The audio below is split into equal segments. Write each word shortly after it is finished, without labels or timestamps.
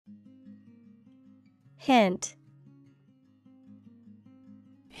hint,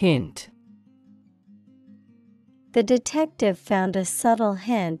 hint. The detective found a subtle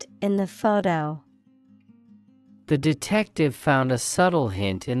hint in the photo. The detective found a subtle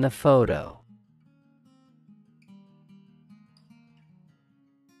hint in the photo.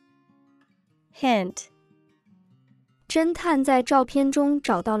 Hint, 侦探在照片中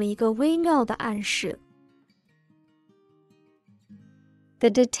找到了一个微妙的暗示。the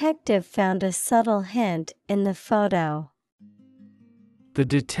detective found a subtle hint in the photo. The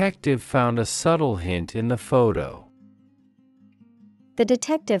detective found a subtle hint in the photo. The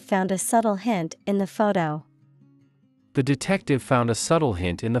detective found a subtle hint in the photo. The detective found a subtle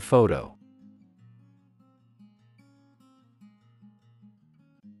hint in the photo.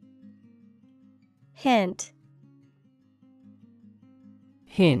 Hint,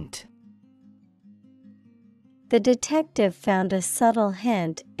 Hint. the detective found a subtle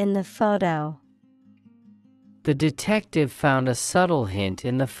hint in the photo. The detective found a subtle hint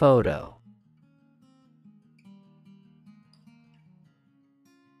in the photo.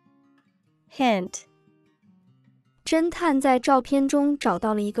 Hint, 侦探在照片中找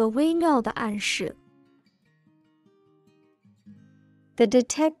到了一个微妙的暗示。the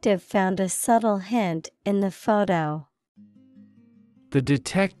detective found a subtle hint in the photo. The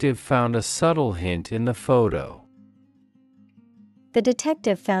detective found a subtle hint in the photo. The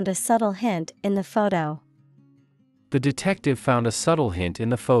detective found a subtle hint in the photo. The detective found a subtle hint in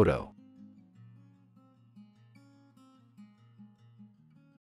the photo.